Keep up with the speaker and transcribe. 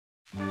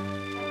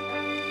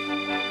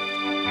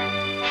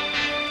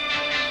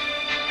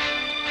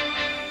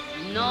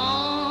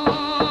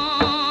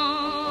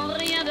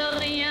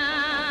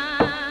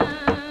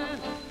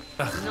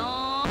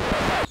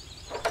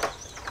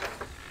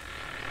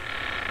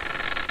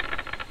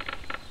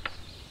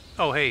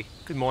Oh, hey,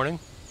 good morning.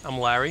 I'm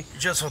Larry.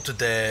 Just for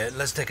today,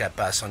 let's take a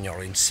pass on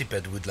your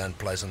insipid woodland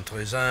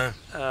pleasantries, huh?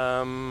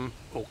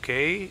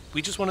 Okay.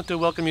 We just wanted to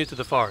welcome you to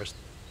the forest.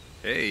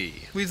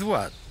 Hey. With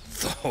what?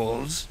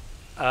 Those?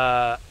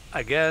 I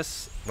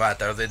guess...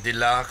 What, are they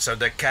deluxe? Are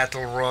the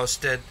cattle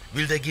roasted?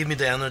 Will they give me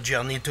the energy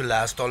I need to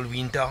last all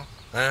winter?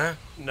 Huh?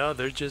 No,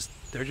 they're just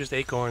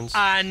acorns.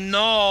 I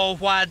know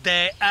what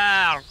they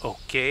are.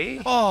 Okay.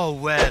 Oh,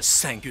 well,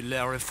 thank you,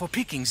 Larry, for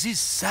picking these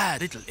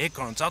sad little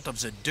acorns out of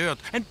the dirt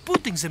and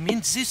putting them in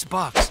this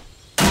box.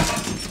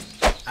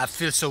 I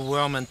feel so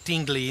warm and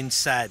tingly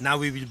inside. Now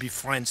we will be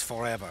friends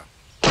forever.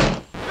 Je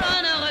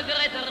ne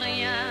regrette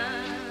rien,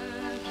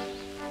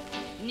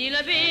 ni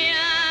le bien